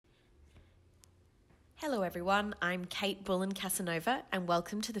Hello, everyone. I'm Kate Bullen Casanova, and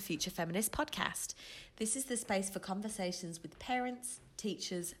welcome to the Future Feminist Podcast. This is the space for conversations with parents,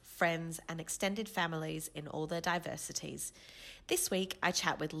 teachers, friends, and extended families in all their diversities. This week, I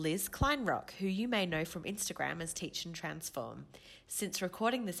chat with Liz Kleinrock, who you may know from Instagram as Teach and Transform. Since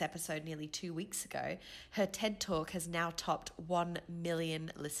recording this episode nearly 2 weeks ago, her TED Talk has now topped 1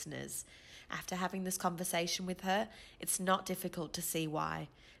 million listeners. After having this conversation with her, it's not difficult to see why.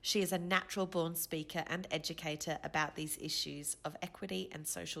 She is a natural-born speaker and educator about these issues of equity and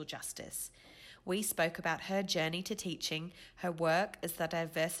social justice. We spoke about her journey to teaching, her work as the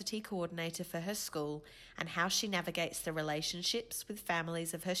diversity coordinator for her school, and how she navigates the relationships with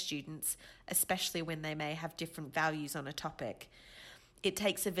families of her students, especially when they may have different values on a topic. It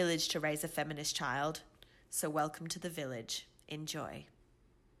takes a village to raise a feminist child, so welcome to the village. Enjoy.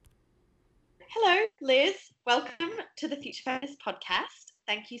 Hello, Liz. Welcome to the Future Feminist Podcast.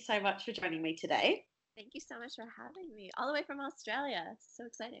 Thank you so much for joining me today. Thank you so much for having me, all the way from Australia. So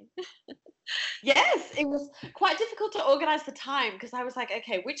exciting. Yes, it was quite difficult to organize the time because I was like,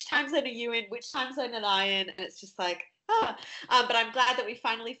 okay, which time zone are you in? Which time zone am I in? And it's just like, but I'm glad that we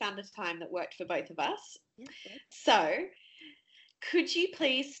finally found a time that worked for both of us. Yeah, so, could you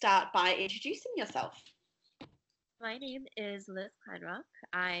please start by introducing yourself? My name is Liz Kleinrock.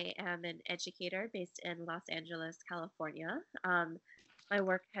 I am an educator based in Los Angeles, California. My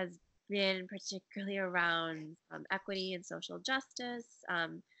work has been particularly around equity and social justice,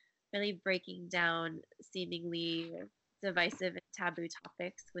 really breaking down seemingly divisive and taboo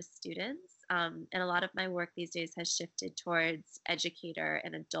topics with students. And a lot of my work these days has shifted towards educator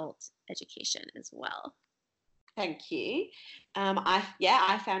and adult education as well. Thank you.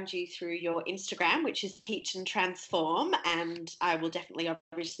 I found you through your Instagram, which is Teach and Transform, and I will definitely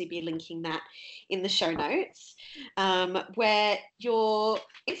obviously be linking that in the show notes, where your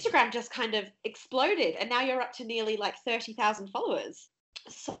Instagram just kind of exploded, and now you're up to nearly like 30,000 followers.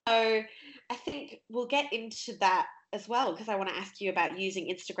 So I think we'll get into that as well, because I want to ask you about using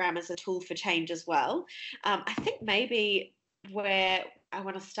Instagram as a tool for change as well. I think maybe where I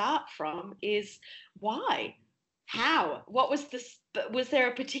want to start from is why? How? What was this? Was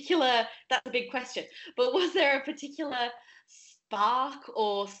there a particular, that's a big question, but was there a particular spark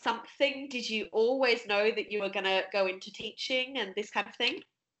or something? Did you always know that you were going to go into teaching and this kind of thing?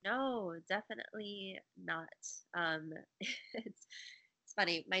 No, definitely not. It's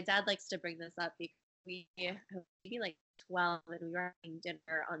funny. My dad likes to bring this up because we were maybe like 12 and we were having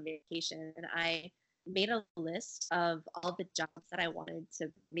dinner on vacation, and I made a list of all the jobs that I wanted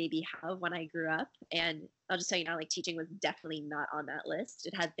to maybe have when I grew up. And I'll just tell you now, like, teaching was definitely not on that list.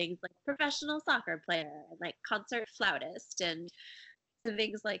 It had things like professional soccer player and like concert flautist and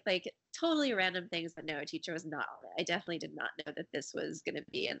things like totally random things that no, a teacher was not on it. I definitely did not know that this was going to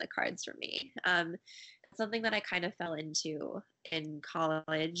be in the cards for me. Something that I kind of fell into in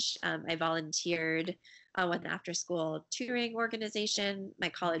college. I volunteered with an after school tutoring organization. My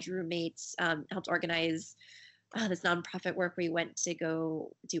college roommates helped organize this nonprofit work. We went to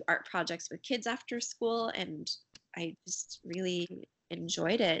go do art projects with kids after school, and I just really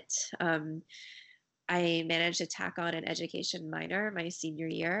enjoyed it. I managed to tack on an education minor my senior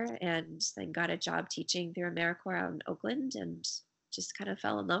year and then got a job teaching through AmeriCorps out in Oakland and just kind of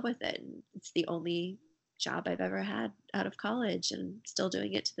fell in love with it. And it's the only job I've ever had out of college and still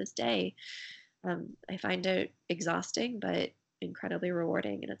doing it to this day. I find it exhausting, but incredibly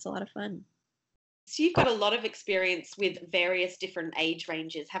rewarding, and it's a lot of fun. So you've got a lot of experience with various different age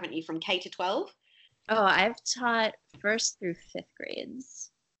ranges, haven't you, from K to 12? Oh, I've taught first through fifth grades.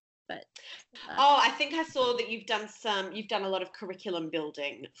 But I think I saw that you've done a lot of curriculum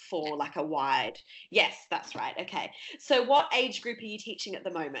building for like a wide. Yes, that's right. Okay. So what age group are you teaching at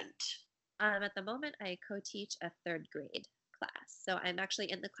the moment? At the moment, I co-teach a third grade class. So I'm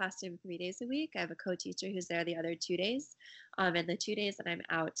actually in the classroom 3 days a week. I have a co-teacher who's there the other 2 days. And the 2 days that I'm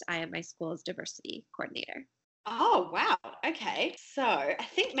out, I am my school's diversity coordinator. Oh, wow. Okay. So I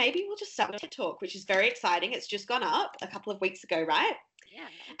think maybe we'll just start with TED Talk, which is very exciting. It's just gone up a couple of weeks ago, right? Yeah.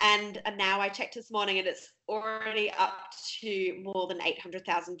 And now I checked this morning and it's already up to more than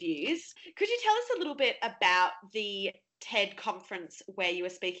 800,000 views. Could you tell us a little bit about the TED conference where you were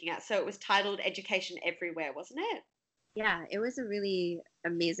speaking at? So it was titled Education Everywhere, wasn't it? Yeah, it was a really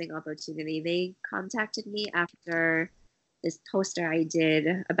amazing opportunity. They contacted me after this poster I did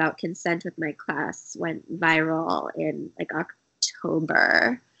about consent with my class went viral in like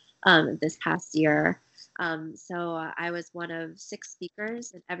October this past year. So I was one of 6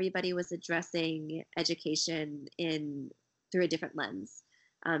 speakers, and everybody was addressing education through a different lens.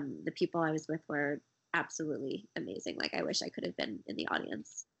 The people I was with were absolutely amazing. Like, I wish I could have been in the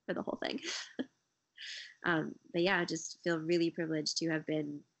audience for the whole thing. But yeah, I just feel really privileged to have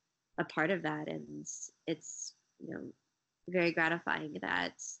been a part of that. And it's, very gratifying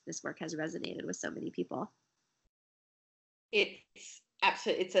that this work has resonated with so many people. It's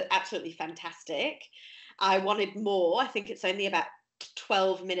absolutely fantastic. I wanted more. I think it's only about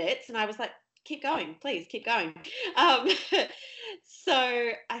 12 minutes, and I was like, keep going, please keep going. So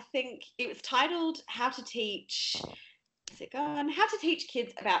I think it was titled How to Teach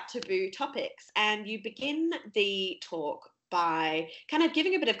Kids About Taboo Topics, and you begin the talk by kind of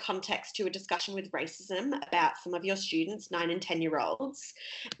giving a bit of context to a discussion with racism about some of your students, 9 and 10-year-olds,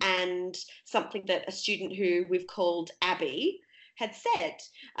 and something that a student who we've called Abby had said.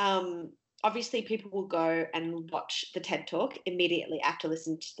 Obviously, people will go and watch the TED Talk immediately after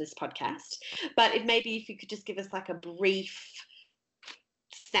listening to this podcast, but if you could just give us like a brief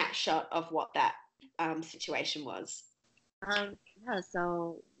snapshot of what that situation was. Yeah,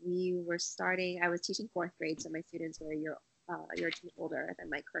 so we were I was teaching 4th grade, so my students were a year or two older than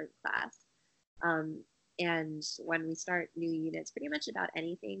my current class. And when we start new units, pretty much about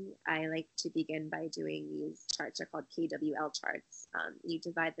anything, I like to begin by doing these charts. They're called KWL charts. You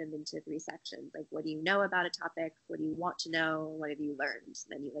divide them into 3 sections, like what do you know about a topic, what do you want to know, what have you learned? And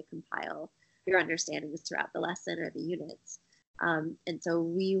then you like compile your understandings throughout the lesson or the units. And so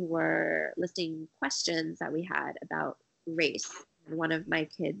we were listing questions that we had about race. And one of my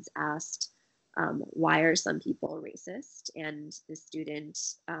kids asked, why are some people racist? And the student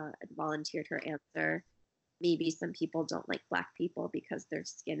volunteered her answer. Maybe some people don't like Black people because their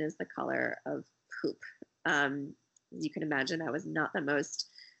skin is the color of poop. As you can imagine, that was not the most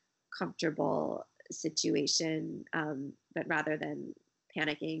comfortable situation, but rather than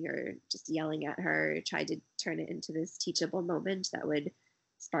panicking or just yelling at her, tried to turn it into this teachable moment that would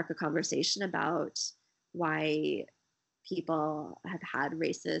spark a conversation about why people have had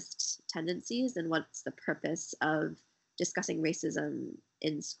racist tendencies and what's the purpose of discussing racism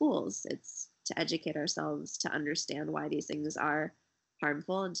in schools. It's to educate ourselves, to understand why these things are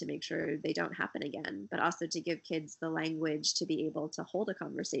harmful and to make sure they don't happen again, but also to give kids the language to be able to hold a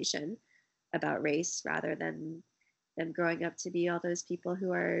conversation about race rather than them growing up to be all those people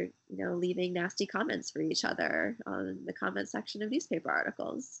who are, leaving nasty comments for each other on the comment section of newspaper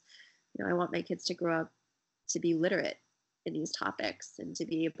articles. I want my kids to grow up to be literate in these topics and to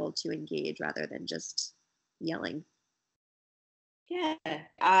be able to engage rather than just yelling. Yeah,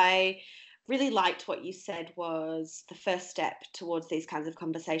 I really liked what you said was the first step towards these kinds of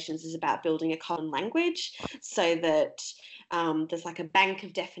conversations is about building a common language so that there's like a bank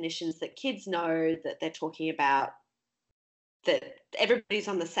of definitions that kids know that they're talking about, that everybody's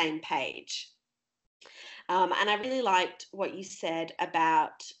on the same page. And I really liked what you said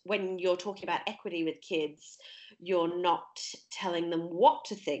about when you're talking about equity with kids, you're not telling them what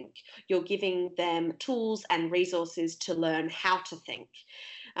to think, you're giving them tools and resources to learn how to think.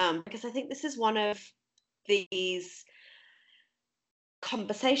 Because I think this is one of these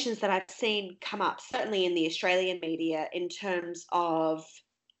conversations that I've seen come up, certainly in the Australian media, in terms of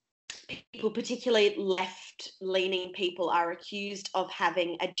people, particularly left-leaning people, are accused of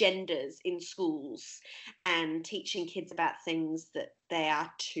having agendas in schools and teaching kids about things that they are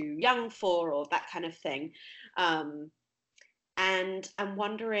too young for or that kind of thing. And I'm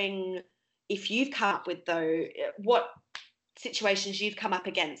wondering if you've come up with, what situations you've come up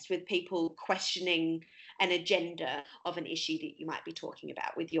against with people questioning an agenda of an issue that you might be talking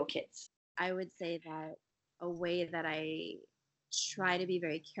about with your kids. I would say that a way that I try to be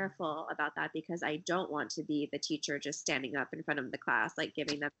very careful about that, because I don't want to be the teacher just standing up in front of the class, like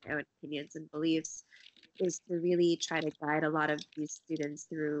giving them their own opinions and beliefs, is to really try to guide a lot of these students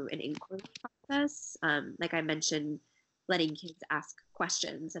through an inquiry process. Like I mentioned, letting kids ask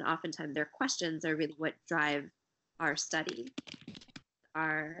questions, and oftentimes their questions are really what drive our study,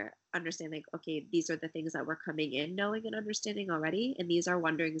 our understanding, like, okay, these are the things that we're coming in knowing and understanding already, and these are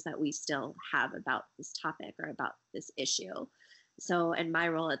wonderings that we still have about this topic or about this issue. So in my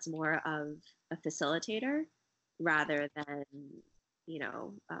role, it's more of a facilitator rather than,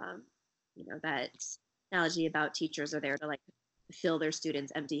 that analogy about teachers are there to like fill their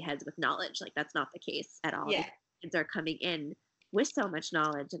students' empty heads with knowledge. Like that's not the case at all. Yeah. Kids are coming in with so much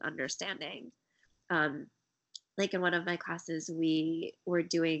knowledge and understanding. Like in one of my classes, we were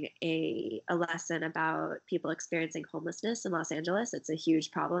doing a lesson about people experiencing homelessness in Los Angeles. It's a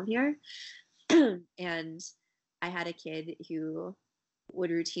huge problem here. And I had a kid who would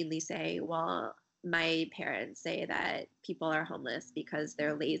routinely say, well, my parents say that people are homeless because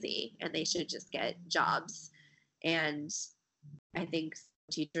they're lazy and they should just get jobs. And I think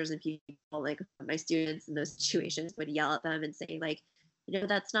teachers and people, like my students in those situations, would yell at them and say, like,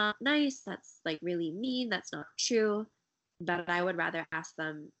 that's not nice. That's like really mean. That's not true. But I would rather ask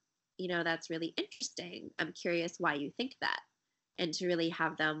them, that's really interesting. I'm curious why you think that. And to really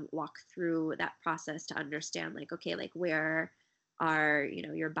have them walk through that process to understand, like, okay, like, where are,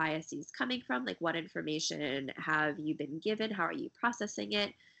 your biases coming from? Like, what information have you been given? How are you processing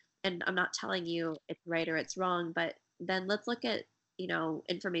it? And I'm not telling you it's right or it's wrong, but then let's look at,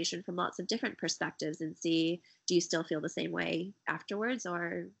 information from lots of different perspectives and see, do you still feel the same way afterwards,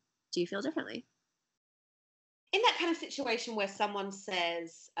 or do you feel differently? In that kind of situation where someone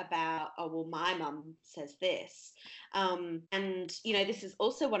says about, oh, well, my mum says this, and, this is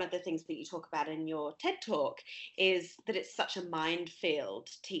also one of the things that you talk about in your TED Talk, is that it's such a minefield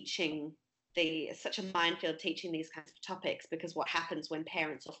teaching these kinds of topics, because what happens when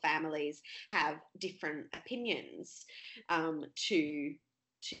parents or families have different opinions to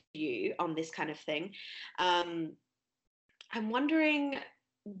you on this kind of thing. I'm wondering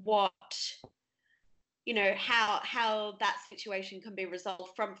what, how that situation can be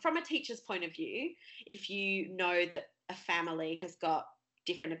resolved from a teacher's point of view, if you know that a family has got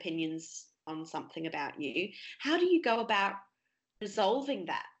different opinions on something about you. How do you go about resolving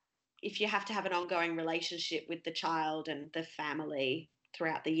that if you have to have an ongoing relationship with the child and the family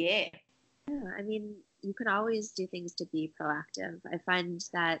throughout the year? Yeah, I mean, you can always do things to be proactive. I find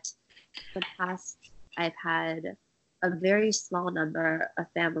that in the past, I've had a very small number of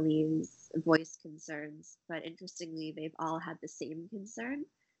families voice concerns, but interestingly, they've all had the same concern,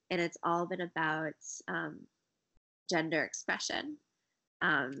 and it's all been about gender expression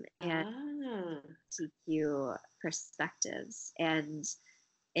and LGBTQ perspectives. And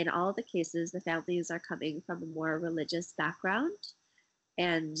in all the cases, the families are coming from a more religious background.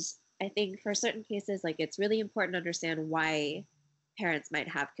 And I think for certain cases, like, it's really important to understand why parents might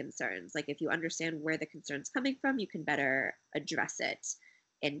have concerns. Like, if you understand where the concern's coming from, you can better address it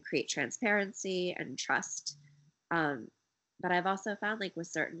and create transparency and trust. But I've also found, like, with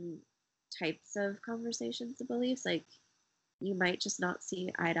certain types of conversations and beliefs, like, you might just not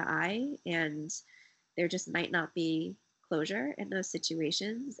see eye to eye, and there just might not be closure in those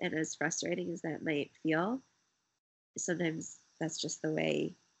situations. And as frustrating as that might feel, sometimes that's just the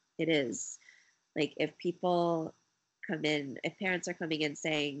way it is. Like, if parents are coming in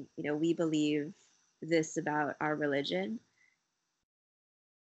saying, we believe this about our religion,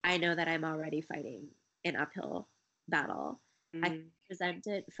 I know that I'm already fighting an uphill battle. I present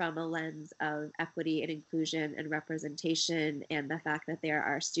it from a lens of equity and inclusion and representation, and the fact that there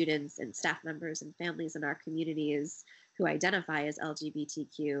are students and staff members and families in our communities who identify as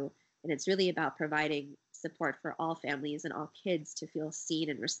LGBTQ. And it's really about providing support for all families and all kids to feel seen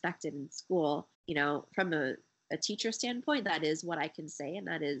and respected in school. From a teacher standpoint, that is what I can say, and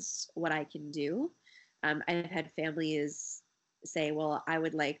that is what I can do. I've had families say, well, I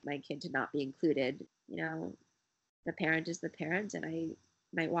would like my kid to not be included. The parent is the parent, and I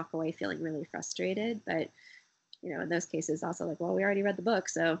might walk away feeling really frustrated. But, in those cases also, like, well, we already read the book,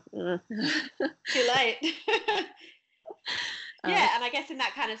 so. Too late. Yeah, and I guess in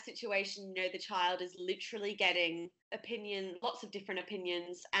that kind of situation, the child is literally getting lots of different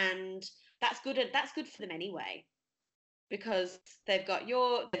opinions, and that's good for them anyway, because they've got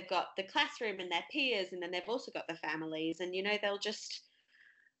the classroom and their peers, and then they've also got the families, and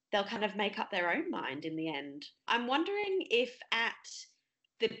they'll kind of make up their own mind in the end. I'm wondering if at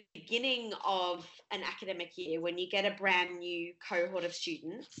the beginning of an academic year, when you get a brand new cohort of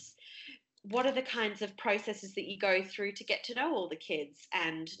students, what are the kinds of processes that you go through to get to know all the kids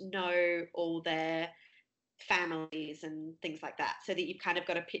and know all their families and things like that, so that you've kind of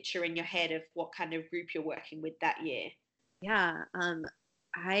got a picture in your head of what kind of group you're working with that year? Yeah,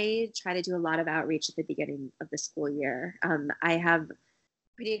 I try to do a lot of outreach at the beginning of the school year. I have a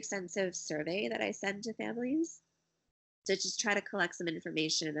pretty extensive survey that I send to families to just try to collect some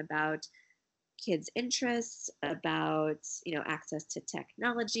information about kids' interests, about, access to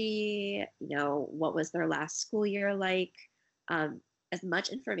technology, what was their last school year like, as much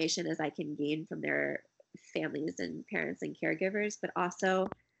information as I can gain from their families and parents and caregivers, but also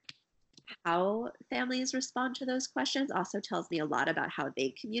how families respond to those questions also tells me a lot about how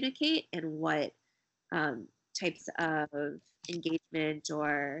they communicate and what types of engagement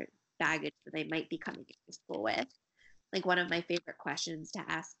or baggage that they might be coming into school with. Like, one of my favorite questions to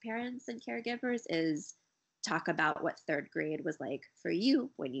ask parents and caregivers is talk about what third grade was like for you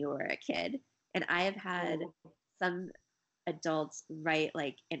when you were a kid. And I have had some adults write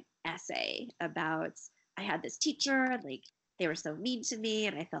like an essay about, I had this teacher and like they were so mean to me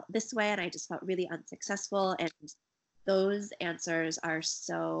and I felt this way and I just felt really unsuccessful. And those answers are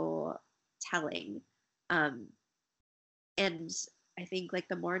so telling. And I think like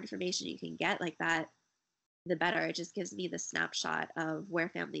the more information you can get like that, the better. It just gives me the snapshot of where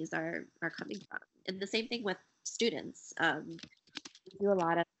families are coming from. And the same thing with students. We do a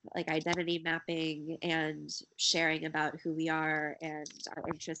lot of like identity mapping and sharing about who we are and our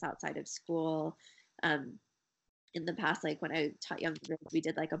interests outside of school. Um, in the past, like when I taught young people, we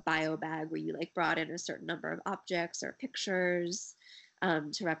did like a bio bag where you like brought in a certain number of objects or pictures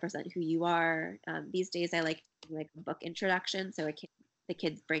to represent who you are. These days, I like a book introduction, so the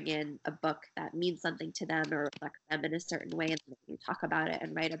kids bring in a book that means something to them or reflects them in a certain way, and then you talk about it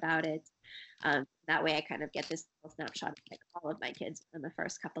and write about it. That way, I kind of get this little snapshot of like all of my kids in the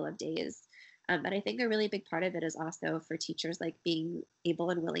first couple of days. But I think a really big part of it is also for teachers like being able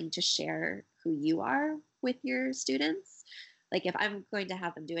and willing to share who you are with your students. Like if I'm going to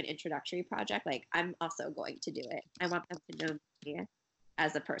have them do an introductory project, like I'm also going to do it. I want them to know me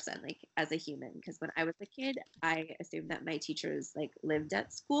as a person, like as a human. Because when I was a kid, I assumed that my teachers like lived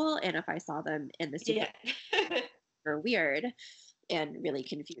at school, and if I saw them in the student, were weird and really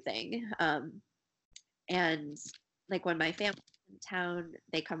confusing. And like when my family in town,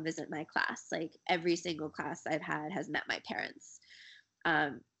 they come visit my class. Like every single class I've had has met my parents.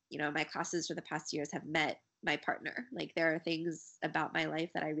 My classes for the past years have met my partner. Like there are things about my life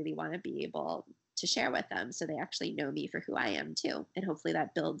that I really want to be able to share with them so they actually know me for who I am too. And hopefully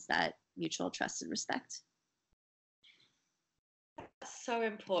that builds that mutual trust and respect. That's so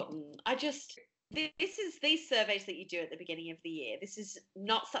important. These surveys that you do at the beginning of the year. This is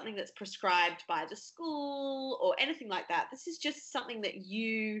not something that's prescribed by the school or anything like that. This is just something that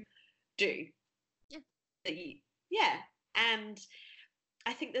you do. Yeah. And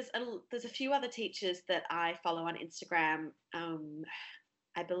I think there's a few other teachers that I follow on Instagram.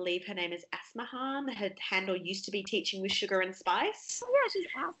 I believe her name is Asmahan. Her handle used to be Teaching with Sugar and Spice. Oh yeah, she's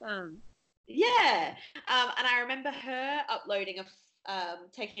awesome. Yeah. And I remember her uploading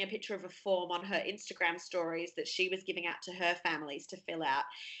taking a picture of a form on her Instagram stories that she was giving out to her families to fill out.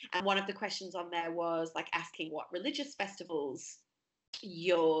 And one of the questions on there was like asking what religious festivals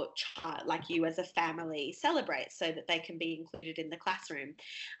your child, like you as a family, celebrate so that they can be included in the classroom.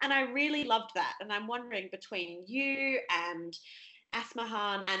 And I really loved that. And I'm wondering, between you and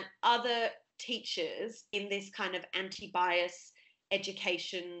Asmahan and other teachers in this kind of anti-bias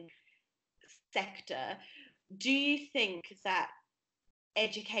education sector, do you think that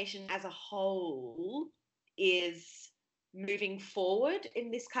education as a whole is moving forward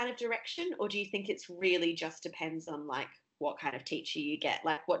in this kind of direction, or do you think it's really just depends on like what kind of teacher you get?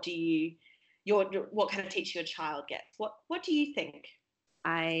 Like what kind of teacher your child gets? What do you think?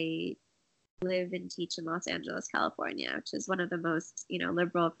 I live and teach in Los Angeles, California, which is one of the most,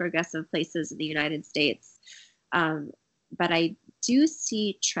 liberal, progressive places in the United States. But I do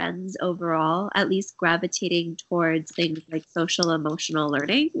see trends overall, at least gravitating towards things like social emotional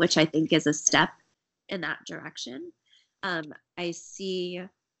learning, which I think is a step in that direction. I see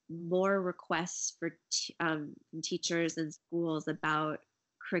more requests for teachers and schools about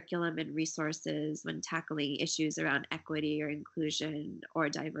curriculum and resources when tackling issues around equity or inclusion or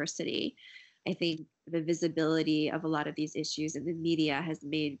diversity. I think the visibility of a lot of these issues in the media has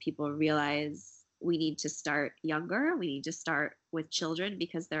made people realize we need to start younger. We need to start with children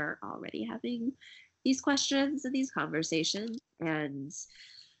because they're already having these questions and these conversations. And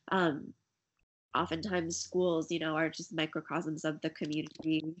oftentimes schools, are just microcosms of the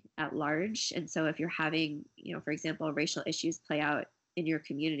community at large. And so if you're having, for example, racial issues play out in your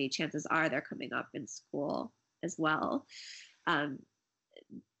community, chances are they're coming up in school as well.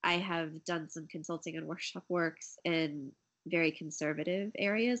 I have done some consulting and workshop works in very conservative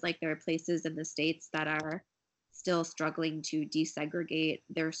areas. Like there are places in the States that are still struggling to desegregate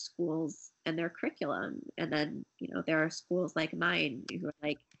their schools and their curriculum. And then, there are schools like mine who are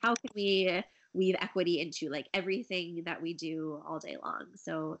like, how can we weave equity into like everything that we do all day long?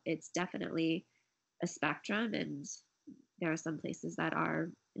 So it's definitely a spectrum, and there are some places that are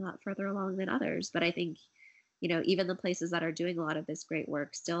a lot further along than others. But I think, even the places that are doing a lot of this great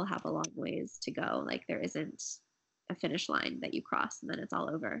work still have a long ways to go. Like there isn't a finish line that you cross and then it's all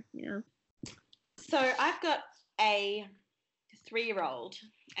over, So I've got a 3-year-old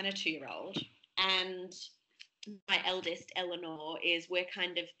and a 2-year-old, and my eldest, Eleanor, we're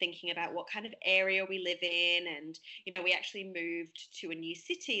kind of thinking about what kind of area we live in. And, we actually moved to a new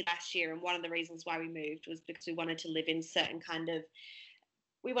city last year. And one of the reasons why we moved was because we wanted to live in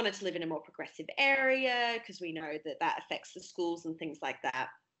a more progressive area, because we know that affects the schools and things like that.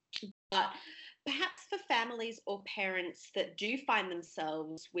 But perhaps for families or parents that do find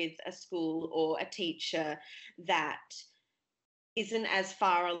themselves with a school or a teacher that isn't as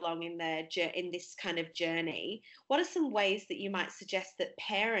far along in their in this kind of journey, what are some ways that you might suggest that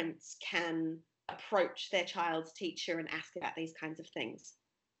parents can approach their child's teacher and ask about these kinds of things?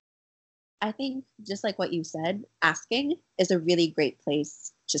 I think just like what you said, asking is a really great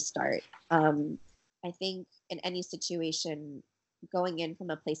place to start. I think in any situation, going in from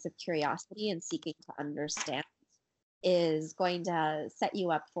a place of curiosity and seeking to understand is going to set you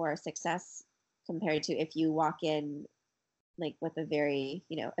up for success compared to if you walk in like with a very,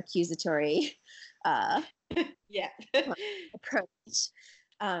 accusatory uh, Yeah. approach.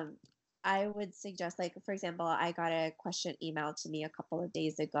 Um, I would suggest, like, for example, I got a question emailed to me a couple of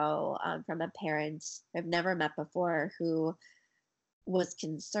days ago from a parent I've never met before who was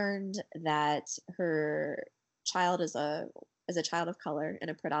concerned that her child is a child of color in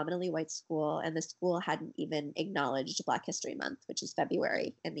a predominantly white school, and the school hadn't even acknowledged Black History Month, which is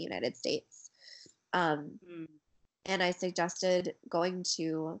February in the United States. Mm. And I suggested going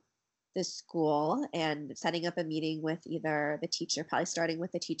to the school and setting up a meeting with either the teacher, probably starting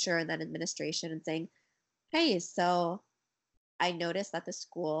with the teacher and then administration, and saying, hey, so I noticed that the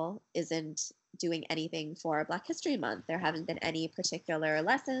school isn't doing anything for Black History Month. There haven't been any particular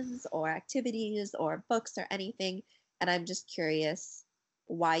lessons or activities or books or anything. And I'm just curious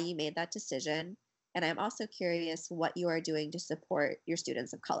why you made that decision. And I'm also curious what you are doing to support your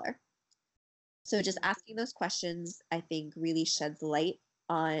students of color. So just asking those questions, I think, really sheds light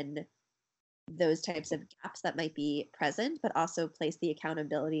on those types of gaps that might be present, but also place the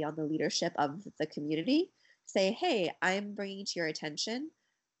accountability on the leadership of the community. Say, hey, I'm bringing to your attention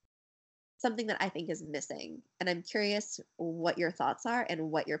something that I think is missing. And I'm curious what your thoughts are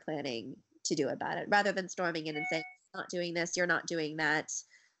and what you're planning to do about it, rather than storming in and saying, I'm not doing this, you're not doing that,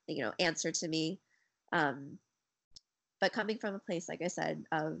 answer to me. But coming from a place, like I said,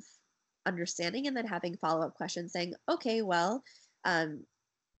 of understanding and then having follow-up questions saying, okay, well,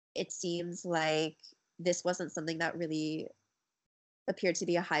 it seems like this wasn't something that really appeared to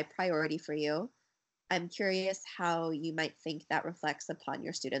be a high priority for you. I'm curious how you might think that reflects upon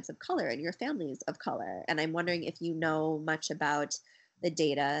your students of color and your families of color. And I'm wondering if you know much about the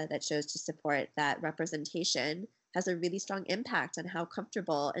data that shows to support that representation has a really strong impact on how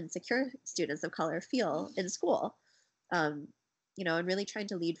comfortable and secure students of color feel in school. And really trying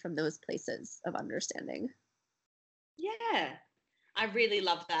to lead from those places of understanding. Yeah, I really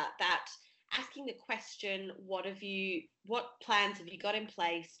love that. That asking the question, what plans have you got in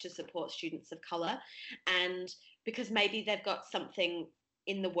place to support students of color? And because maybe they've got something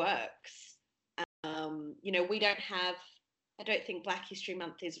in the works. I don't think Black History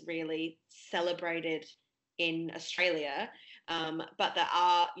Month is really celebrated in Australia, but there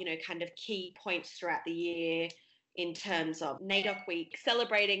are, kind of key points throughout the year in terms of NAIDOC Week,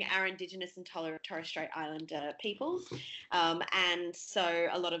 celebrating our Indigenous and Torres Strait Islander peoples. And so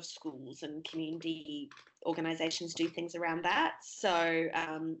a lot of schools and community organisations do things around that. So,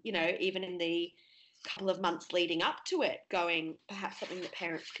 even in the couple of months leading up to it, perhaps something that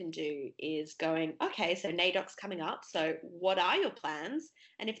parents can do is going, okay, so NAIDOC's coming up. So what are your plans?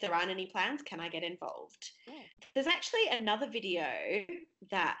 And if there aren't any plans, can I get involved? Yeah. There's actually another video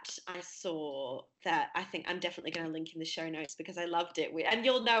that I saw that I think I'm definitely going to link in the show notes because I loved it. And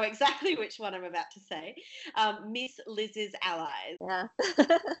you'll know exactly which one I'm about to say. Miss Liz's Allies. Yeah.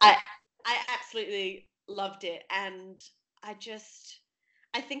 I absolutely loved it. And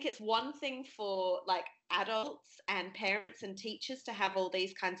I think it's one thing for like adults and parents and teachers to have all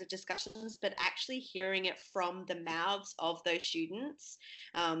these kinds of discussions, but actually hearing it from the mouths of those students,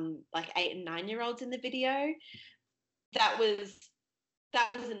 like 8 and 9-year-olds in the video, that was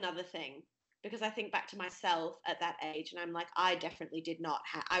another thing. Because I think back to myself at that age, and I'm like, I definitely did not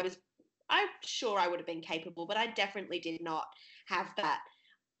I'm sure I would have been capable, but I definitely did not have that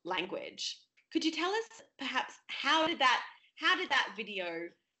language. Could you tell us perhaps how did that video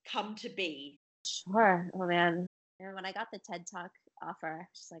come to be? Sure. Oh man. And when I got the TED Talk offer, I was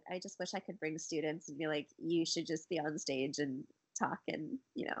just like, I just wish I could bring students and be like, you should just be on stage and talk, and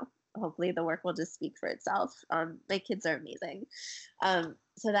hopefully the work will just speak for itself. My kids are amazing.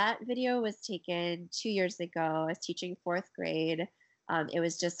 So that video was taken 2 years ago. I was teaching 4th grade. It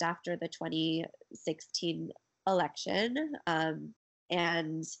was just after the 2016 election.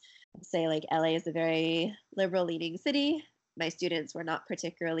 And say like LA is a very liberal leaning city. My students were not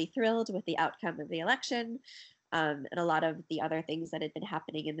particularly thrilled with the outcome of the election. And a lot of the other things that had been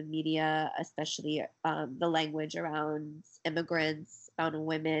happening in the media, especially the language around immigrants, found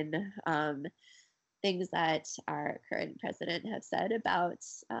women, things that our current president have said about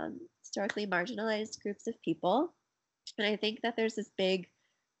historically marginalized groups of people. And I think that there's this big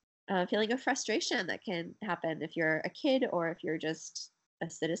feeling of frustration that can happen if you're a kid or if you're just a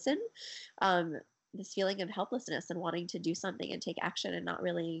citizen. Um, this feeling of helplessness and wanting to do something and take action and not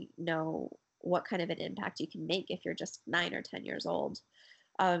really know what kind of an impact you can make if you're just 9 or 10 years old.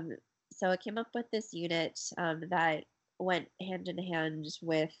 Um, so I came up with this unit that went hand in hand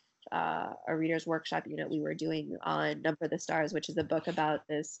with a reader's workshop unit we were doing on Number the Stars, which is a book about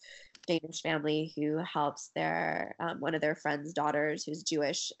this Danish family who helps their one of their friends' daughters who's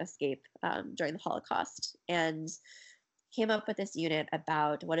Jewish escape during the Holocaust, and came up with this unit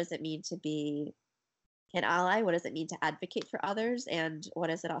about what does it mean to be an ally, what does it mean to advocate for others, and what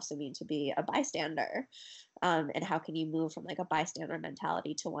does it also mean to be a bystander, and how can you move from like a bystander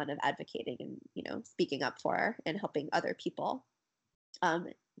mentality to one of advocating and speaking up for and helping other people.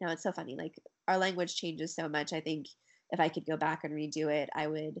 Now it's so funny, like our language changes so much. I think if I could go back and redo it, I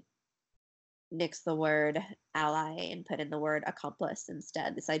would nix the word ally and put in the word accomplice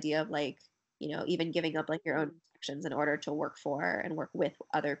instead. This idea of like, even giving up like your own protections in order to work for and work with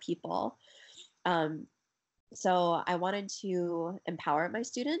other people. So I wanted to empower my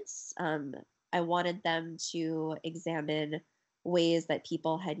students. I wanted them to examine ways that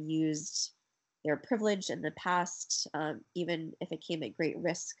people had used their privilege in the past, even if it came at great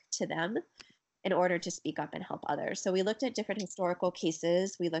risk to them, in order to speak up and help others. So we looked at different historical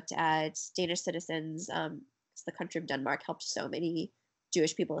cases. We looked at Danish citizens. The country of Denmark helped so many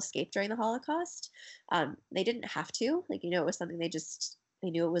Jewish people escape during the Holocaust. They didn't have to, it was something they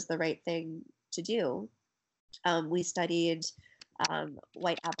knew it was the right thing to do. We studied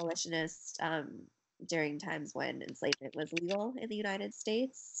white abolitionists during times when enslavement was legal in the United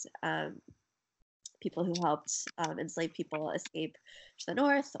States. People who helped enslaved people escape to the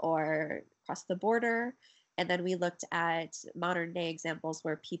north or cross the border. And then we looked at modern day examples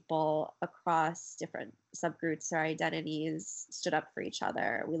where people across different subgroups or identities stood up for each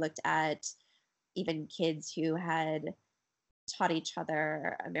other. We looked at even kids who had taught each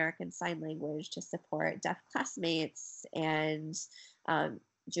other American Sign Language to support deaf classmates, and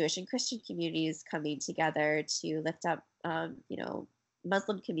Jewish and Christian communities coming together to lift up,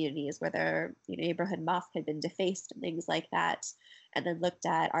 Muslim communities where their neighborhood mosque had been defaced and things like that. And then looked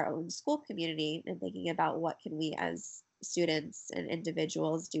at our own school community and thinking about what can we as students and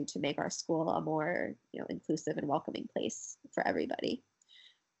individuals do to make our school a more inclusive and welcoming place for everybody.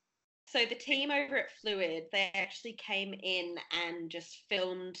 So the team over at Fluid, they actually came in and just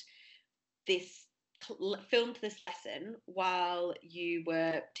filmed this lesson while you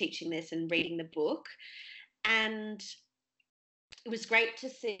were teaching this and reading the book. And it was great to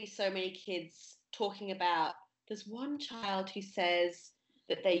see so many kids talking about, there's one child who says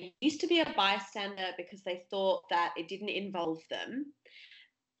that they used to be a bystander because they thought that it didn't involve them.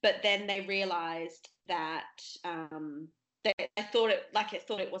 But then they realized that they thought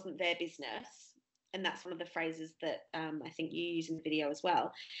it wasn't their business. And that's one of the phrases that I think you use in the video as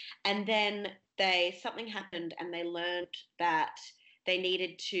well. And then something happened and they learned that they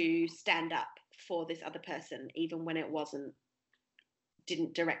needed to stand up for this other person, even when it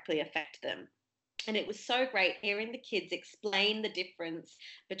didn't directly affect them. And it was so great hearing the kids explain the difference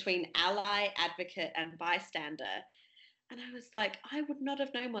between ally, advocate, and bystander. And I was like, I would not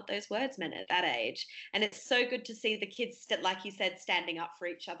have known what those words meant at that age. And it's so good to see the kids, like you said, standing up for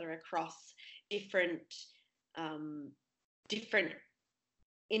each other across different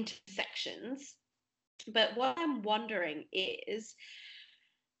intersections. But what I'm wondering is,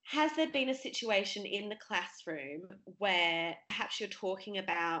 has there been a situation in the classroom where perhaps you're talking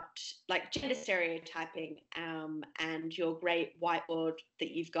about like gender stereotyping and your great whiteboard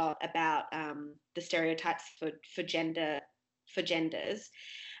that you've got about the stereotypes for genders?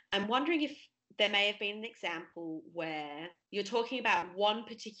 I'm wondering if there may have been an example where you're talking about one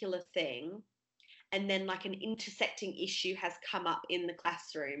particular thing and then like an intersecting issue has come up in the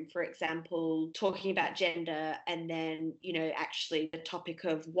classroom, for example, talking about gender, and then, actually the topic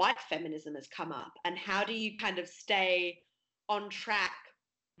of white feminism has come up. And how do you kind of stay on track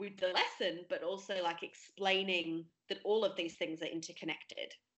with the lesson, but also like explaining that all of these things are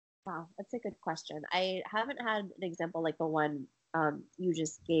interconnected? Wow, that's a good question. I haven't had an example like the one you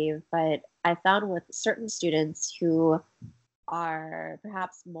just gave, but I found with certain students who are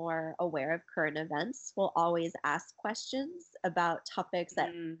perhaps more aware of current events will always ask questions about topics that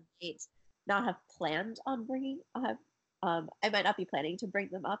I might not have planned on bringing up. I might not be planning to bring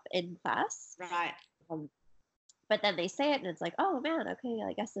them up in class. Right. But then they say it and it's like, oh man, okay,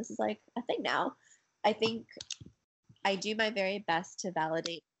 I guess this is like a thing now. I think I do my very best to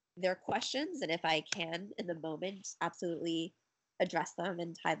validate their questions, and if I can in the moment, absolutely address them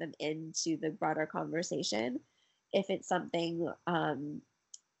and tie them into the broader conversation. If it's something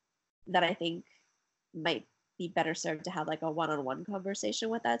that I think might be better served to have like a one-on-one conversation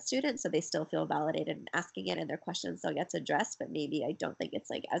with that student so they still feel validated in asking it and their questions still gets addressed, but maybe I don't think it's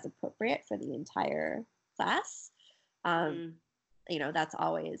like as appropriate for the entire class. You know, that's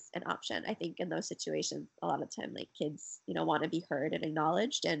always an option. I think in those situations, a lot of time, like kids, you know, want to be heard and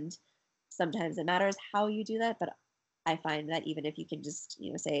acknowledged. And sometimes it matters how you do that. But I find that even if you can just,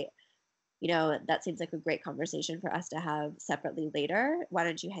 you know, say, you know, that seems like a great conversation for us to have separately later. Why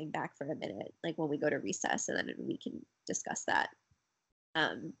don't you hang back for a minute, like when we go to recess, and then we can discuss that.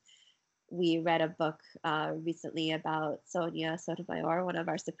 We read a book recently about Sonia Sotomayor, one of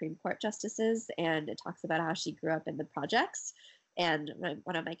our Supreme Court justices, and it talks about how she grew up in the projects. And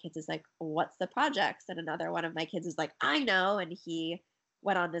one of my kids is like, what's the projects? And another one of my kids is like, I know. And he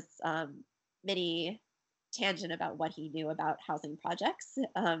went on this mini tangent about what he knew about housing projects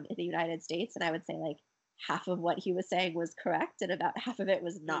in the United States. And I would say like half of what he was saying was correct and about half of it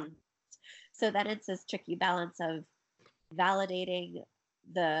was not. So then it's this tricky balance of validating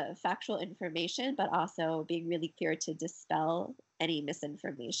the factual information, but also being really clear to dispel any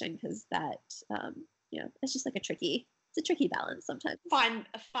misinformation, because that, you know, it's just like a tricky balance sometimes.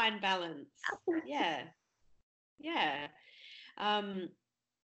 A fine balance. Yeah.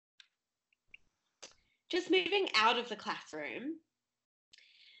 Just moving out of the classroom,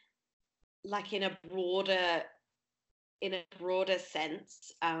 like in a broader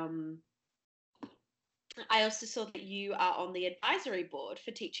sense, I also saw that you are on the advisory board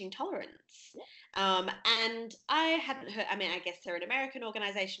for Teaching Tolerance. And I hadn't heard, I mean, I guess they're an American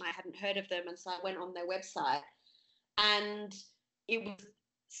organization. I hadn't heard of them. And so I went on their website and it was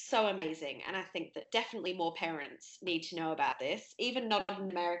so amazing. And I think that definitely more parents need to know about this, even not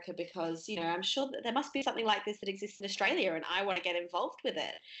in America, because, you know, I'm sure that there must be something like this that exists in Australia and I want to get involved with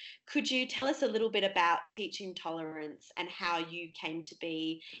it. Could you tell us a little bit about Teaching Tolerance and how you came to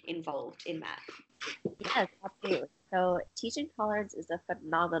be involved in that? Yes, absolutely. So Teaching Tolerance is a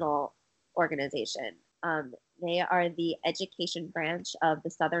phenomenal organization. They are the education branch of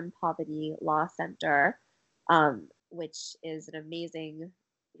the Southern Poverty Law Center, which is an amazing,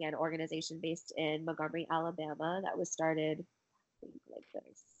 again, organization based in Montgomery, Alabama, that was started, I think, like the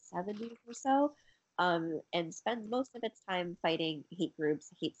 70s or so, and spends most of its time fighting hate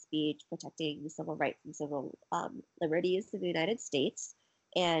groups, hate speech, protecting civil rights and civil liberties in the United States.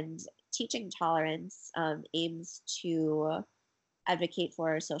 And Teaching Tolerance aims to advocate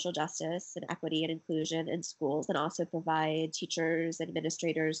for social justice and equity and inclusion in schools, and also provide teachers,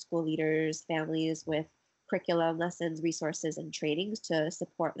 administrators, school leaders, families with curriculum, lessons, resources, and trainings to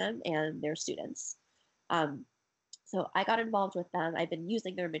support them and their students. So I got involved with them. I've been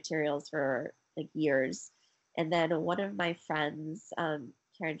using their materials for like years. And then one of my friends,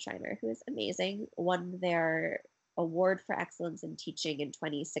 Karen Schreiner, who is amazing, won their award for excellence in teaching in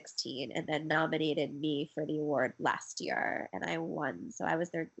 2016, and then nominated me for the award last year, and I won. So I was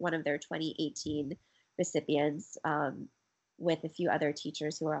one of their 2018 recipients, with a few other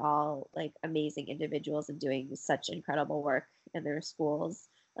teachers who are all like amazing individuals and doing such incredible work in their schools.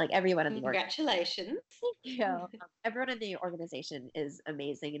 Like everyone in the Congratulations. Everyone in the organization is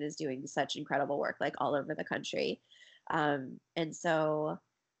amazing and is doing such incredible work, like all over the country. And so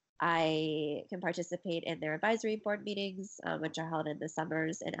I can participate in their advisory board meetings, which are held in the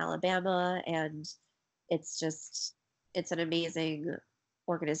summers in Alabama. And it's an amazing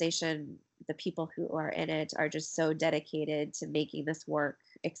organization. The people who are in it are just so dedicated to making this work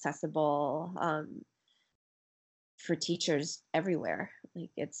accessible for teachers everywhere. Like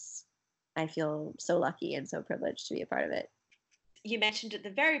I feel so lucky and so privileged to be a part of it. You mentioned at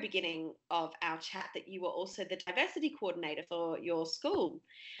the very beginning of our chat that you were also the diversity coordinator for your school.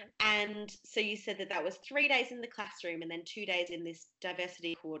 And so you said that was 3 days in the classroom and then 2 days in this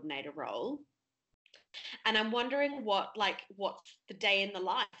diversity coordinator role. And I'm wondering what's the day in the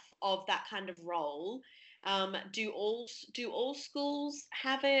life of that kind of role? Do all schools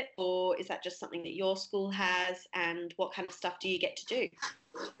have it, or is that just something that your school has? And what kind of stuff do you get to do?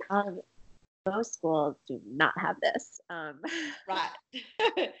 Most schools do not have this.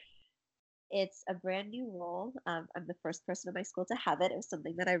 Right. It's a brand new role. I'm the first person in my school to have it. It was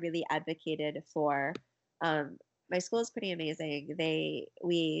something that I really advocated for. My school is pretty amazing.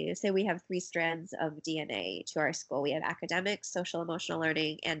 We say we have 3 strands of DNA to our school. We have academics, social emotional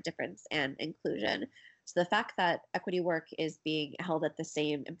learning, and difference and inclusion. So the fact that equity work is being held at the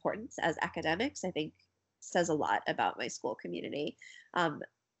same importance as academics, I think, says a lot about my school community.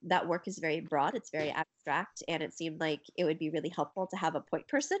 That work is very broad, it's very abstract, and it seemed like it would be really helpful to have a point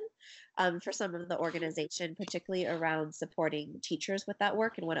person for some of the organization, particularly around supporting teachers with that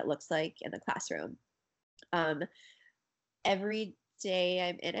work and what it looks like in the classroom. Every day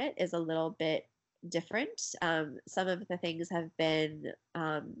I'm in it is a little bit different. Some of the things have been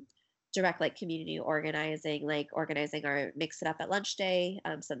direct, like community organizing, like organizing our Mix It Up at Lunch Day,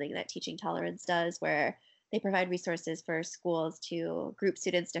 something that Teaching Tolerance does, where they provide resources for schools to group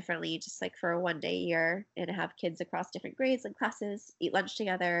students differently, just like for a 1 day a year, and have kids across different grades and classes eat lunch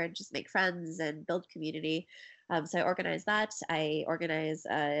together and just make friends and build community. So I organize that. I organize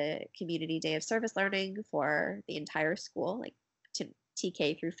a community day of service learning for the entire school, like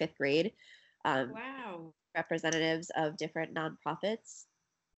TK through fifth grade. Wow. Representatives of different nonprofits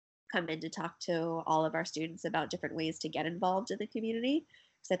come in to talk to all of our students about different ways to get involved in the community.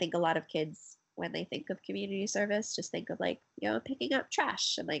 Because I think a lot of kids, when they think of community service, just think of like, picking up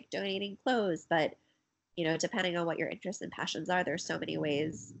trash and like donating clothes. But, depending on what your interests and passions are, there's so many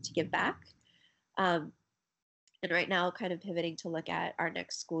ways to give back. And right now, kind of pivoting to look at our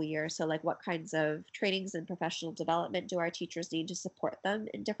next school year. So, like, what kinds of trainings and professional development do our teachers need to support them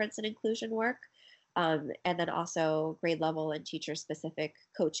in difference and inclusion work? And then also grade level and teacher specific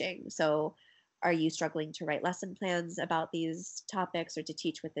coaching. So, are you struggling to write lesson plans about these topics or to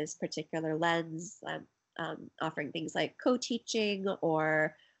teach with this particular lens? Offering things like co-teaching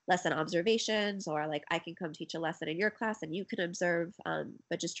or lesson observations, or like I can come teach a lesson in your class and you can observe,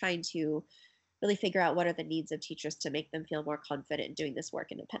 but just trying to really figure out what are the needs of teachers to make them feel more confident in doing this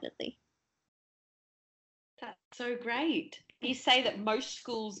work independently. That's so great. You say that most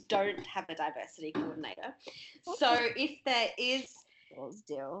schools don't have a diversity coordinator. So if there is... Schools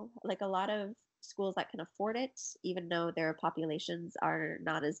do. Like a lot of schools that can afford it, even though their populations are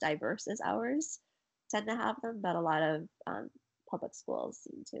not as diverse as ours, tend to have them, but a lot of public schools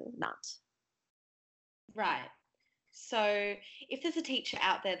seem to not. Right. So if there's a teacher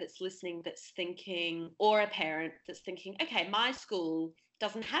out there that's listening that's thinking, or a parent that's thinking, okay, my school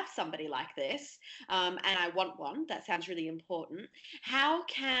doesn't have somebody like this, and I want one, that sounds really important. How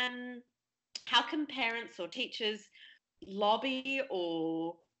can parents or teachers lobby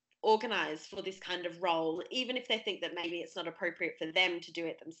or organize for this kind of role, even if they think that maybe it's not appropriate for them to do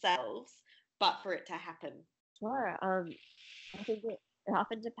it themselves, but for it to happen? Sure. I think it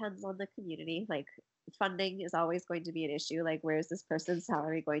often depends on the community. Like funding is always going to be an issue. Like, where's this person's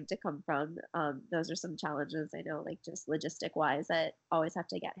salary going to come from? Those are some challenges I know, like just logistic wise, that always have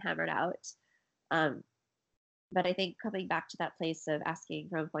to get hammered out. But I think coming back to that place of asking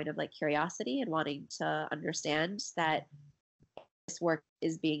from a point of like curiosity and wanting to understand that this work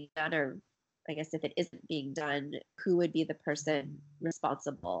is being done, or I guess if it isn't being done, who would be the person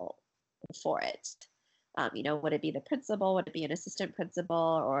responsible for it? Would it be the principal? Would it be an assistant principal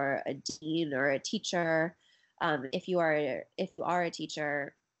or a dean or a teacher? If you are a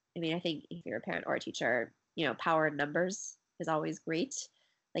teacher, I mean, I think if you're a parent or a teacher, power in numbers is always great.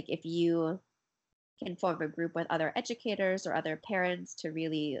 Like if you can form a group with other educators or other parents to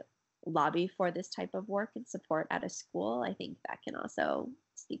really lobby for this type of work and support at a school, I think that can also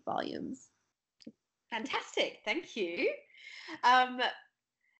speak volumes. Fantastic. Thank you.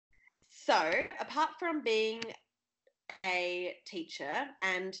 So apart from being a teacher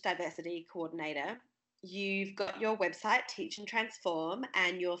and diversity coordinator, you've got your website, Teach and Transform,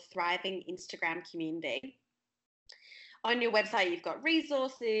 and your thriving Instagram community. On your website, you've got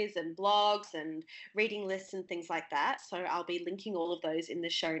resources and blogs and reading lists and things like that. So I'll be linking all of those in the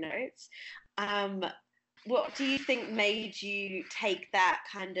show notes. What do you think made you take that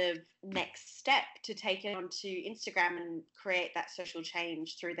kind of next step to take it onto Instagram and create that social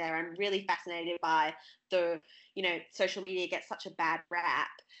change through there? I'm really fascinated by the, social media gets such a bad rap,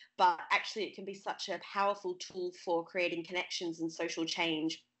 but actually it can be such a powerful tool for creating connections and social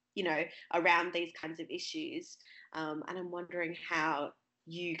change, around these kinds of issues. And I'm wondering how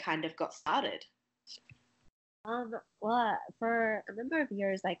you kind of got started. Well, for a number of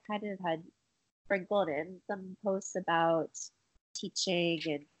years, I kind of had sprinkled in some posts about teaching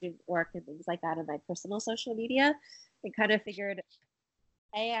and student work and things like that in my personal social media, and kind of figured,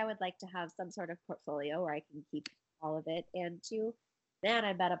 A, I would like to have some sort of portfolio where I can keep all of it, and two, man,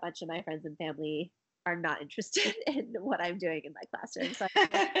 I bet a bunch of my friends and family are not interested in what I'm doing in my classroom. So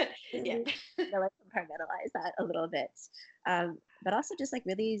I really compartmentalize that a little bit. But also just like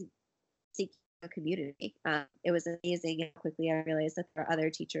really seek a community. It was amazing how quickly I realized that there are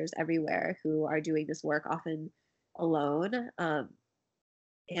other teachers everywhere who are doing this work, often alone.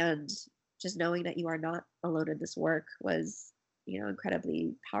 And just knowing that you are not alone in this work was,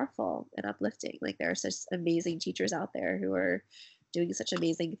 incredibly powerful and uplifting. Like there are such amazing teachers out there who are doing such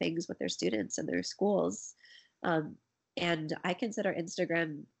amazing things with their students and their schools. And I consider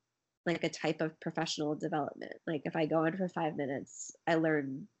Instagram like a type of professional development. Like if I go in for 5 minutes, I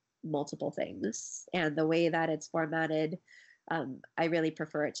learn multiple things. And the way that it's formatted, I really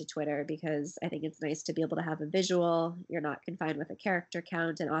prefer it to Twitter because I think it's nice to be able to have a visual. You're not confined with a character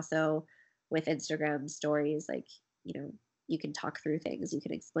count. And also with Instagram stories, like, you can talk through things, you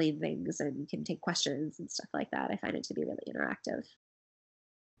can explain things, and you can take questions and stuff like that. I find it to be really interactive.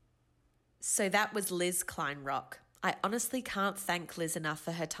 So that was Liz Kleinrock. I honestly can't thank Liz enough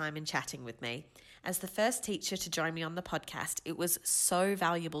for her time in chatting with me. As the first teacher to join me on the podcast, it was so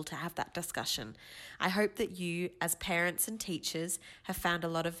valuable to have that discussion. I hope that you, as parents and teachers, have found a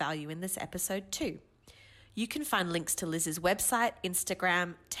lot of value in this episode too. You can find links to Liz's website,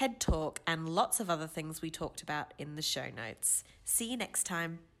 Instagram, TED Talk, and lots of other things we talked about in the show notes. See you next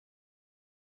time.